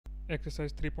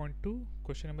Exercise 3.2,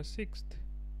 question number 6.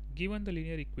 Given the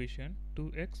linear equation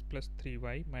 2x plus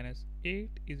 3y minus 8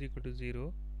 is equal to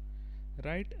 0,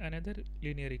 write another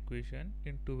linear equation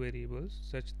in two variables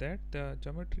such that the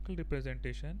geometrical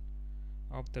representation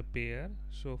of the pair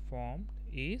so formed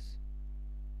is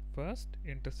first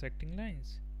intersecting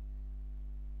lines.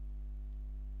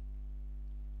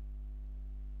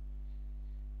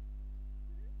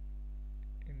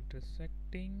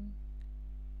 Intersecting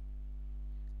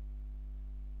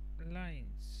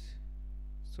lines.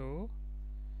 So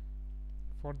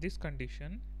for this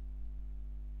condition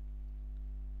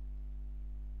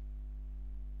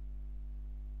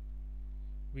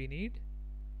we need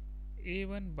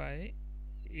a1 by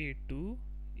a2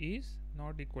 is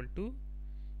not equal to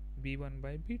b1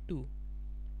 by b2.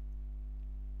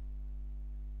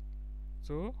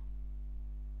 So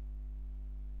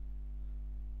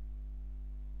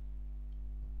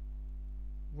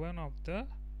one of the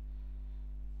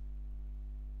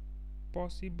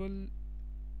possible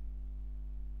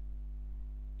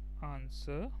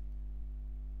answer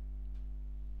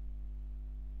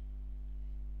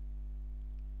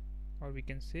or we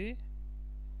can say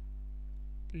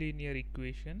linear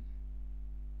equation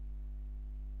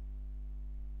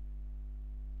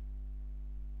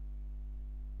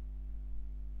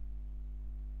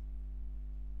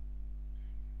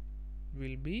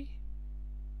will be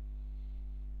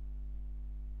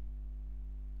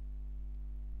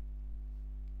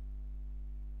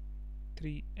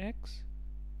 3x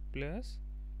plus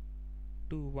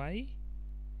 2y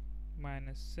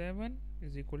minus 7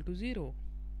 is equal to 0.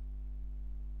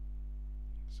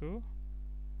 So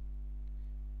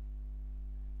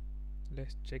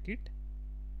let's check it.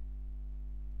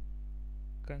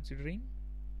 Considering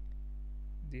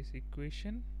this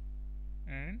equation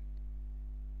and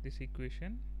this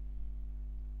equation,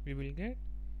 we will get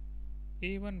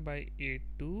a1 by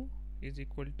a2 is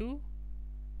equal to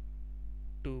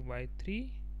 2 by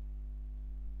 3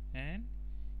 and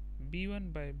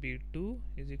b1 by b2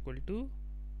 is equal to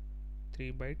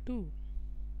 3 by 2.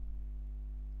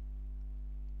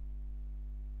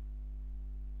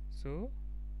 So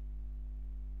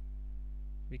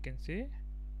we can say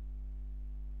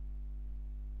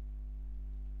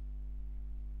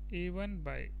a1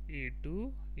 by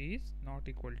a2 is not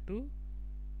equal to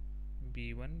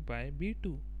b1 by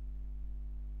b2.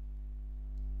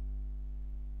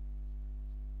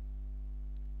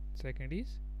 Second is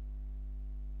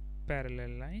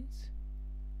parallel lines.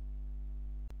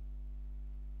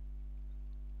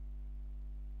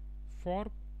 For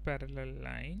parallel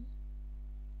line,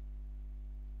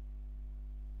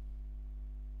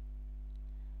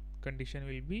 condition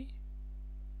will be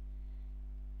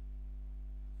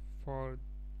for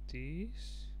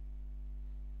this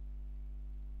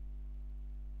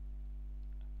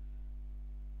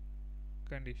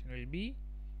condition will be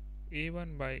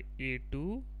a1 by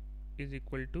a2 is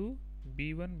equal to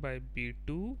b1 by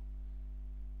b2,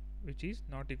 which is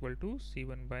not equal to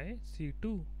c1 by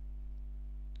c2.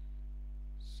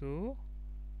 So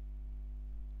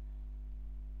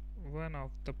one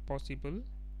of the possible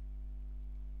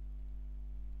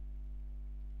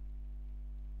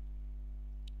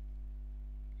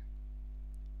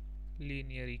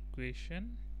linear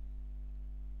equation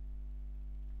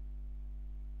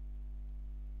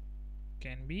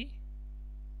can be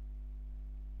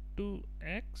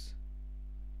 2x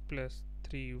plus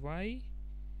 3y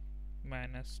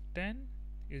minus 10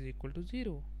 is equal to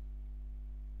 0.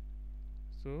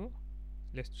 So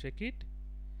let's check it.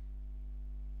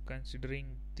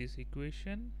 Considering this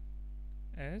equation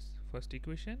as first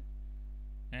equation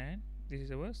and this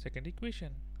is our second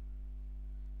equation.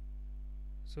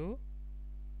 So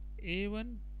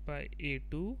a1 by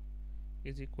a2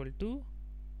 is equal to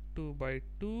 2 by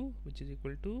 2, which is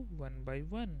equal to 1 by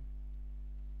 1,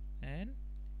 and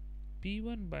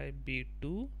b1 by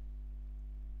b2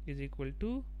 is equal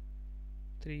to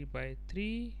 3 by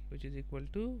 3, which is equal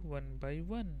to 1 by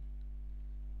 1,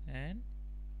 and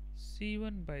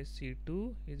c1 by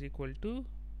c2 is equal to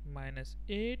minus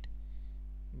 8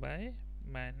 by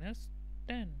minus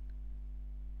 10,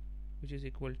 which is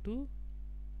equal to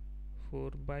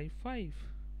 4 by 5.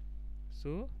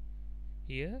 So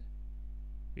here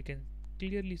we can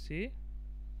clearly say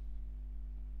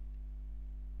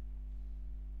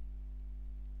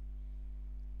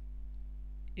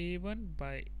a1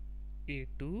 by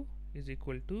a2 is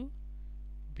equal to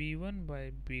b1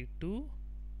 by b2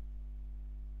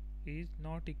 is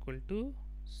not equal to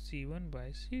c1 by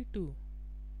c2.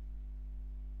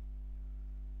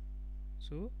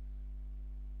 So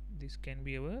this can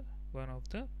be our one of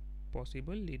the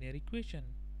possible linear equation.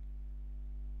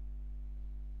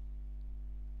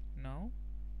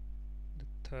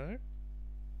 Third,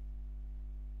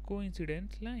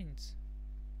 coincident lines.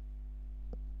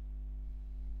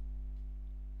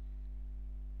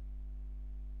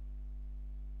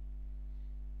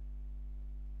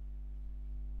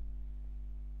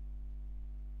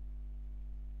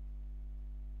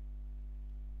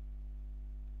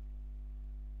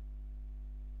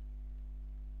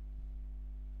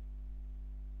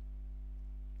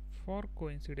 For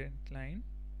coincident line,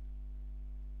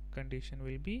 condition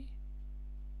will be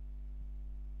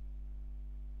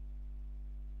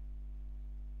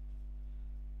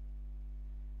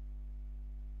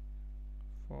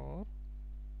for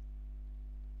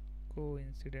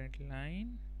coincident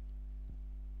line,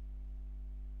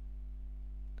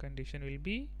 condition will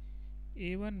be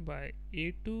a1 by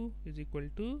a2 is equal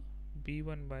to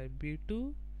b1 by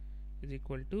b2 is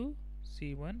equal to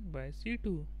c1 by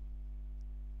c2.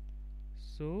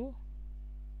 So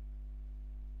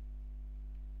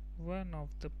one of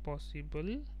the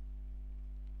possible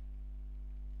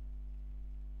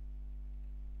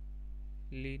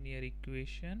linear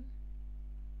equation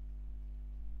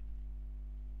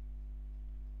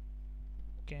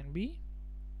can be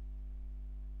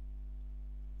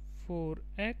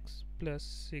 4x plus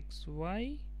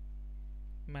 6y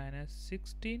minus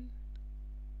 16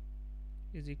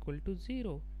 is equal to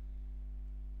 0.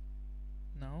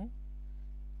 Now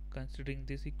considering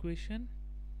this equation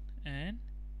and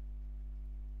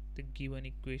the given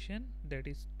equation, that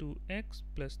is 2x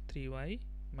plus 3y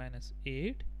minus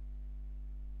 8,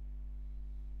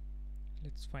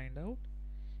 let's find out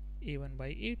a1 by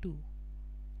a2.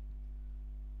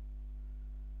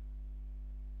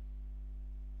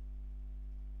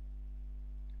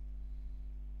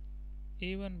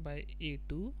 a1 by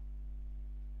a2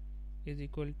 is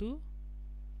equal to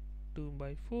 2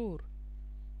 by 4,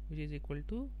 which is equal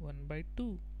to 1 by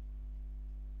 2.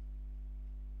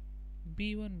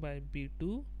 b1 by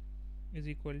b2 is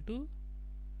equal to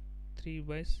 3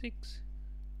 by 6,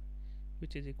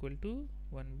 which is equal to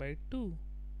 1 by 2,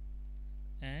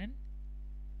 and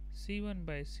c1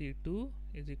 by c2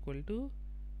 is equal to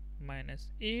minus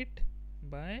 8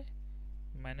 by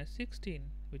minus 16,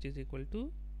 which is equal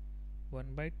to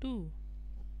 1 by 2.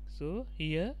 So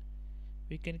here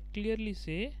we can clearly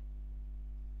say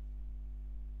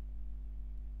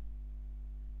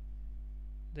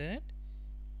that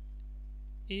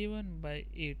a1 by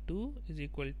a2 is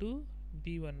equal to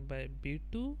b1 by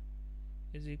b2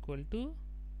 is equal to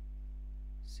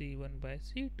c1 by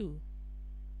c2.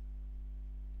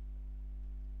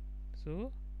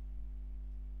 So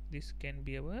this can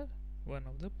be our one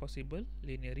of the possible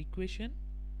linear equation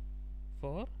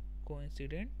for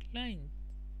coincident line.